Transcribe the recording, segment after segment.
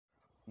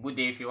Good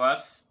day,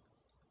 viewers.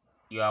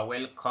 You are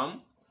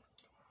welcome.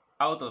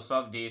 How to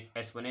solve this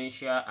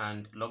exponential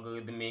and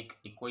logarithmic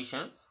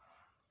equation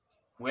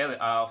where we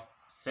have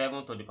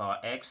 7 to the power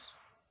x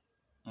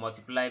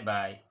multiplied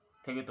by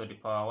 3 to the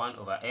power 1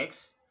 over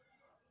x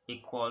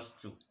equals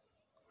to.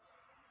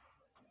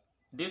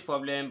 This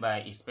problem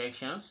by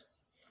inspections,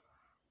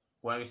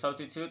 when we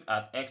substitute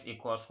at x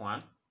equals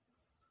 1,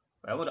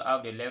 we're going to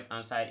have the left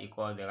hand side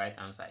equals the right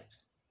hand side.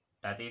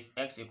 That is,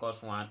 x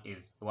equals 1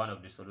 is one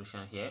of the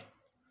solutions here.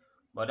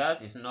 But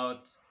that is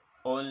not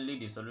only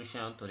the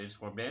solution to this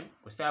problem.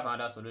 We still have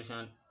another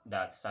solution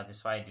that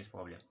satisfies this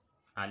problem.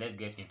 And let's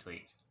get into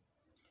it.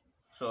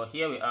 So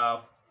here we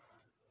have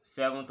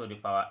 7 to the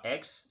power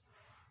x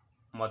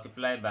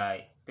multiplied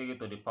by 3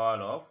 to the power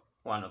of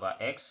 1 over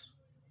x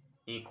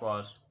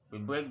equals, we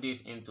break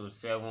this into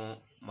 7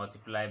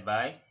 multiplied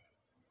by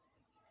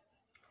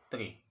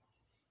 3.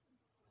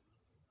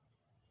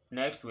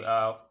 Next we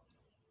are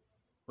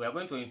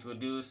going to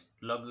introduce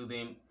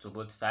logarithm to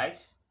both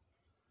sides.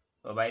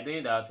 So by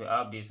doing that, we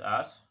have this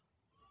as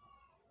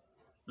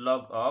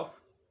log of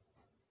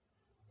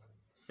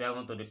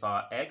 7 to the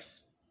power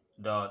x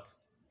dot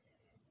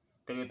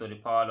 3 to the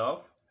power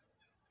of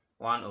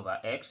 1 over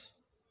x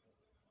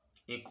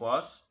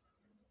equals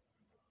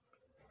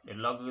the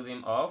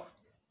logarithm of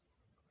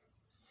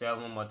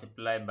 7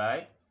 multiplied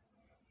by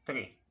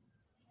 3.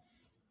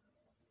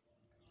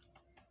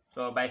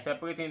 So by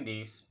separating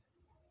this,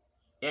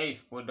 here is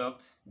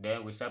product,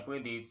 then we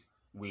separate it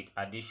with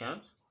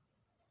additions.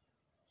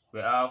 We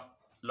have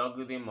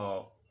logarithm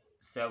of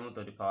 7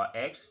 to the power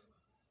x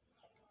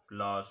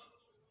plus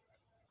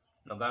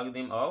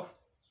logarithm of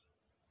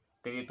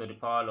 3 to the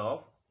power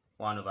of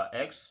 1 over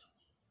x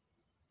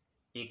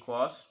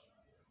equals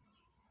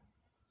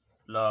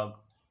log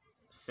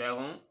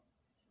 7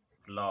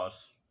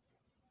 plus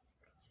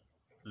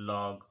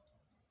log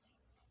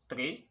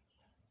 3.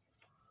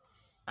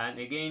 And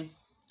again,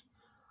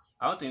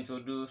 I want to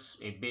introduce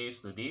a base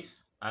to this,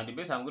 and the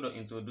base I'm going to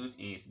introduce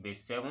is base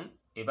 7.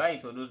 If I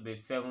introduce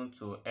base 7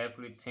 to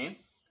everything,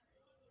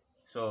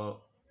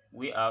 so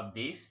we have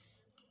this,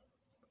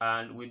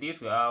 and with this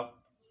we have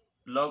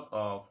log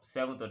of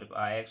 7 to the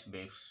power x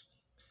base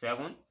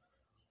 7,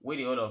 with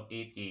the whole of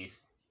it is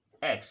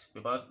x,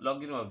 because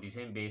logarithm of the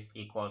same base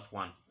equals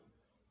 1,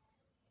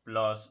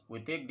 plus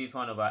we take this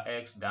 1 over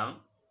x down,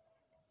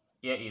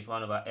 here is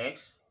 1 over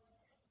x,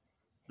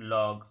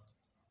 log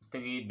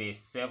 3 base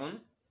 7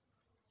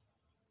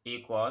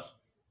 equals,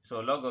 so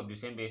log of the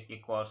same base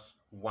equals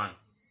 1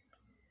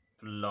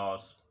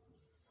 plus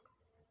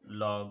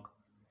log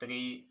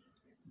 3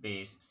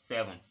 base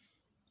 7.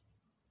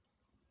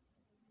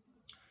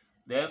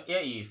 Then here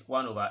is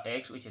 1 over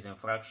x, which is in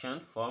fraction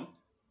form.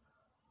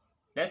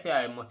 Let's say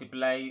I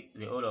multiply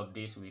the whole of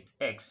this with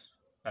x,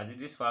 that is,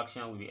 this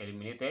fraction will be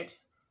eliminated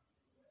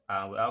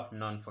and we have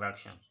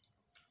non-fractions.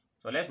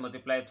 So let's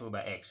multiply 2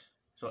 by x.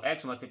 So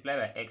x multiplied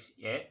by x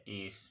here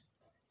is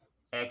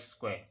x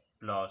squared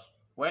plus,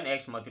 when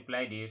x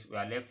multiply this, we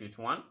are left with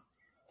 1.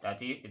 That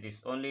is, it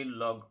is only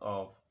log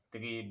of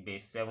 3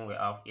 base 7 we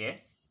have here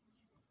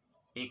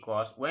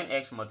equals, when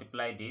x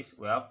multiply this,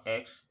 we have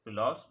x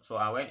plus, so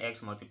and when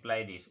x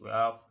multiply this, we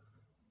have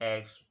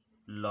x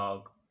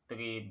log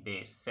 3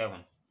 base 7.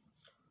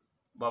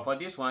 But for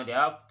this one, they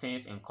have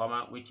things in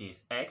common, which is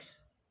x.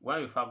 When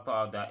we factor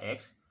out that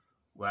x,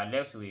 we are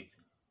left with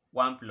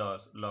 1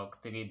 plus log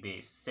 3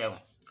 base 7,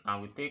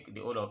 and we take the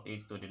whole of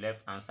it to the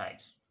left hand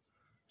side.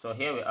 So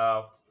here we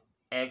have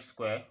x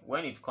squared.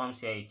 When it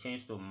comes here, it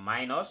changes to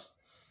minus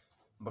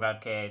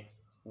bracket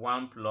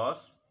 1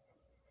 plus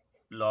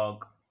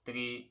log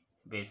 3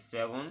 base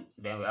 7.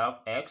 Then we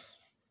have x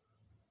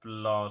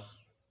plus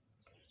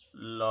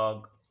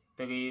log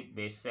 3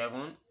 base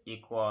 7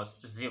 equals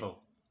 0.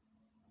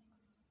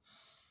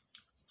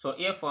 So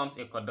here forms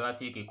a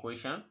quadratic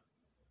equation,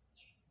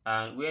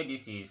 and where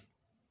this is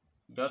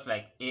just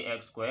like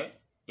ax squared,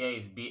 here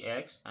is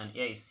bx, and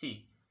here is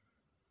c.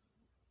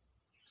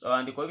 So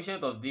and the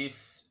coefficient of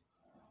this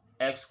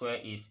x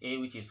squared is a,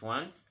 which is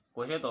 1.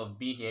 Coefficient of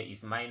b here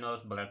is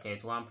minus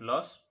bracket 1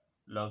 plus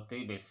log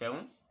 3 base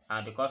 7,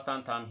 and the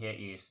constant term here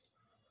is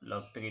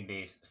log 3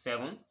 base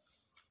 7.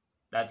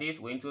 That is,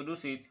 we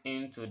introduce it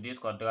into this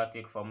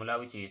quadratic formula,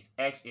 which is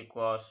x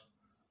equals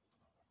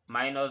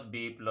minus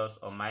b plus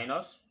or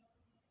minus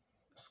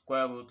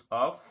square root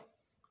of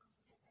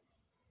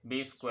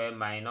b squared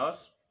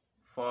minus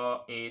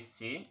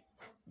 4ac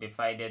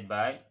divided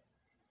by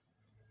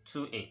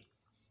 2a.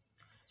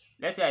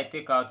 Let's say I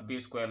take out b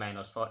squared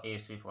minus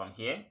 4ac from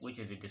here, which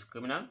is the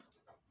discriminant.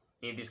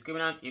 If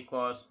discriminant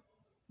equals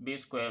b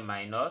squared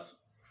minus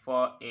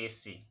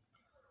 4ac,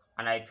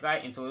 and I try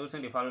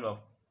introducing the value of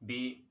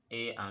b,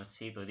 a, and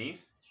c to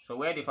this, so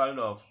where the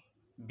value of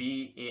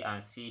b, a,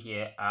 and c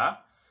here are,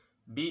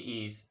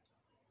 b is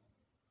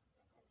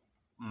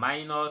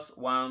minus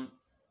 1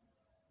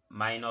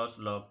 minus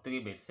log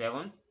 3 base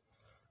 7,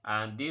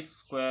 and this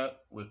square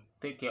will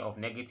take care of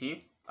negative,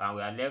 and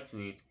we are left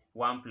with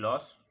 1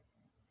 plus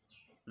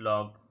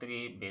log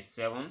 3 base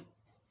 7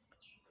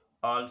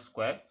 all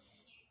square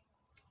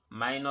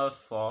minus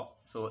 4.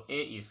 So A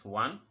is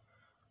 1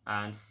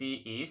 and C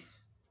is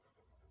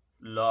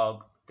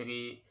log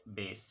 3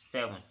 base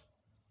 7.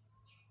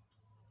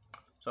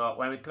 So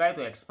when we try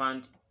to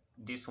expand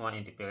this one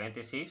into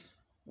parentheses,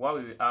 what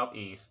we will have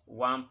is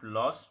 1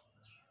 plus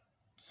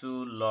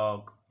 2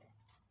 log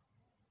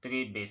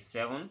 3 base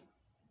 7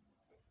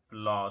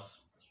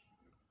 plus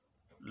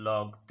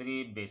log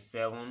 3 base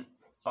 7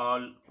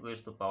 all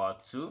raised to power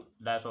 2.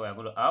 That's what we're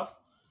going to have.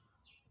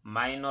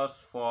 Minus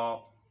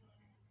 4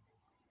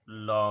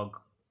 log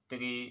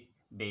 3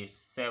 base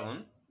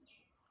 7.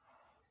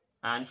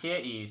 And here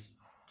is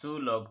 2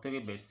 log 3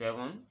 base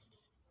 7.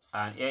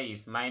 And here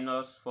is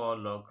minus 4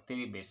 log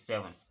 3 base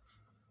 7.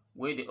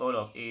 With the whole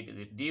of it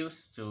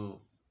reduced to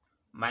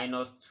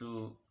minus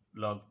 2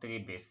 log 3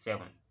 base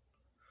 7.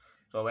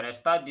 So when I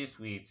start this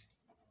with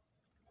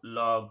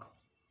log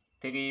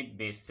 3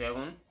 base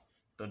 7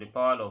 to the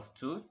power of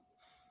 2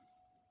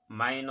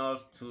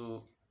 minus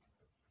 2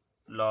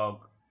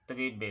 log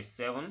 3 base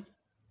 7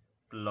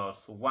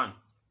 plus 1.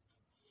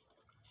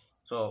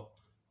 So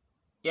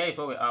here is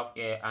what we have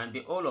here, and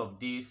the whole of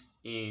this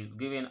is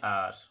given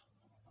as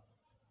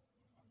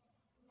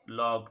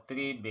log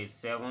 3 base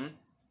 7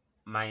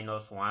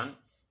 minus 1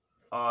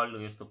 all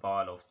raised to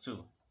power of 2.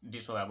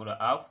 This is what we're going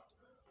to have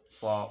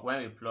for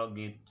when we plug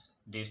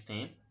this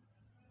thing.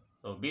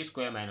 So b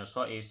squared minus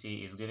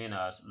 4ac is given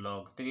as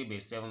log 3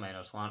 base 7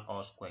 minus 1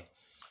 all squared.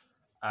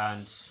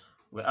 And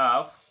we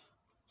have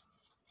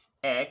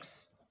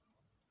x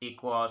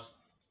equals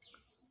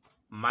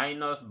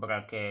minus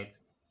bracket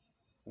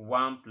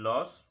 1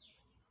 plus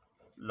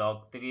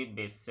log 3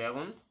 base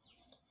 7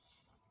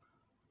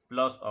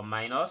 plus or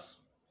minus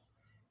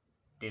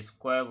the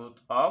square root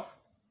of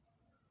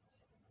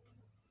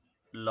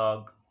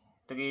log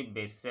 3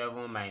 base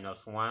 7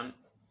 minus 1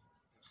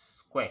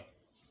 square,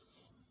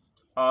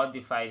 all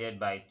divided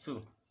by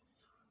 2.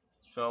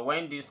 So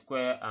when this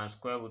square and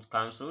square root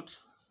cancelled,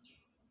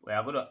 we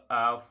are going to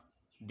have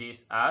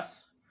this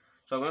as,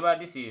 so remember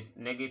this is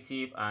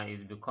negative and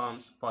it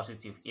becomes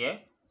positive here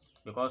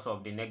because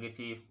of the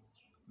negative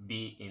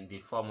b in the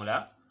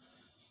formula.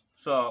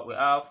 So we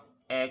have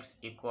x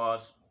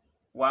equals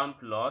 1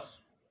 plus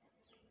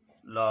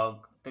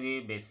log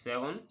 3 base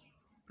 7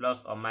 plus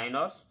or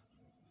minus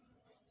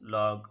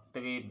log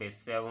 3 base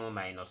 7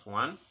 minus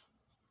 1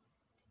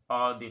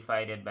 all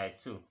divided by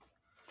 2.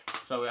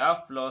 So we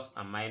have plus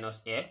and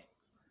minus here.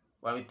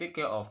 When we take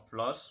care of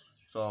plus,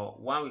 so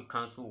 1 will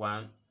cancel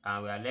 1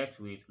 and we are left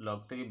with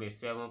log 3 base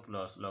 7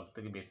 plus log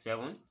 3 base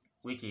 7,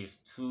 which is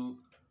 2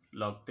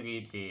 log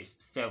 3 base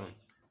 7.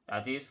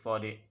 That is, for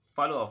the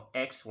value of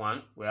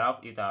x1, we have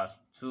it as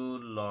 2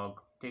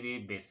 log 3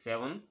 base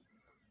 7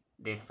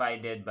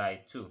 divided by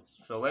 2.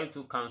 So when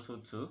 2 cancel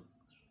 2,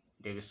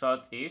 the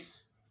result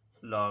is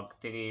log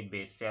 3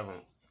 base 7.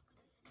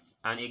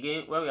 And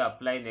again, when we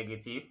apply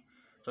negative,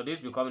 so this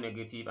becomes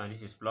negative and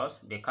this is plus,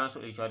 they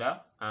cancel each other,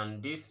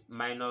 and this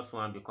minus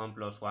 1 become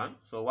plus 1.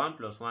 So 1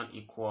 plus 1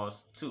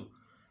 equals 2.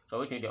 So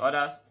which means the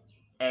other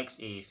x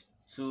is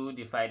 2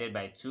 divided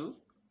by 2,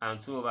 and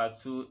 2 over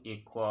 2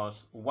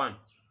 equals 1.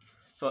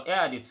 So here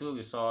are the two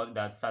results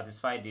that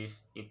satisfy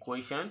this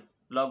equation,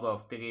 log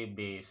of 3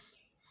 base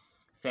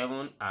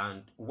 7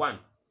 and 1.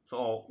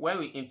 So when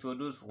we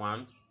introduce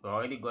 1, we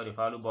already got the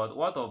value, but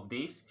what of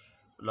this?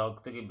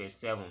 Log 3 base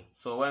 7.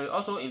 So when we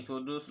also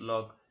introduce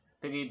log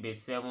 3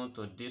 base 7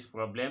 to this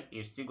problem,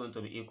 is still going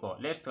to be equal.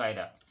 Let's try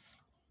that.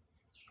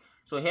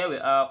 So here we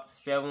have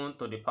 7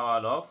 to the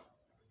power of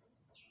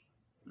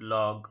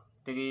log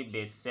 3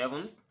 base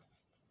 7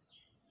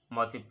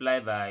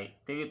 multiplied by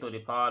 3 to the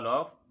power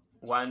of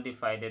 1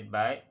 divided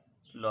by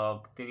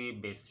log 3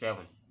 base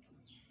 7.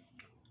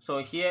 So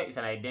here is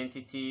an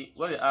identity.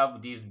 When we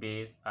have this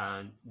base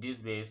and this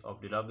base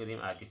of the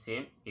logarithm are the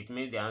same, it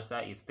means the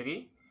answer is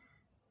 3.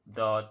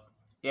 Dot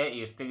here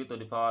is 3 to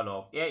the power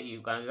of, here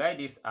you can write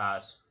this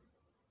as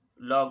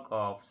log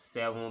of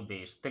 7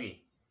 base 3.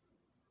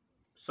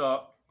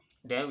 So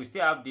then we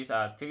still have this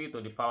as 3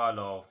 to the power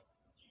of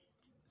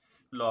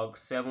log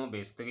 7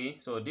 base 3.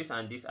 So this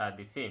and this are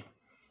the same.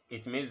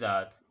 It means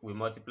that we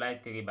multiply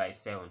 3 by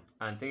 7,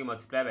 and 3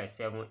 multiplied by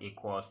 7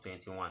 equals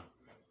 21.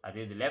 That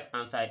is, the left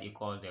hand side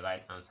equals the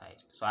right hand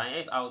side. So I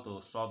know how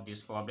to solve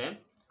this problem.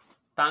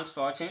 Thanks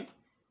for watching,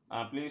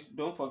 and please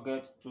don't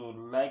forget to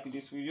like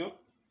this video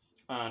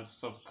and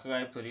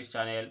subscribe to this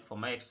channel for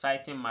more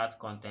exciting math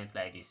content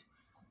like this.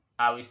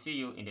 I will see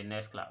you in the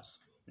next class.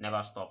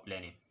 Never stop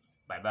learning.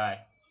 Bye bye.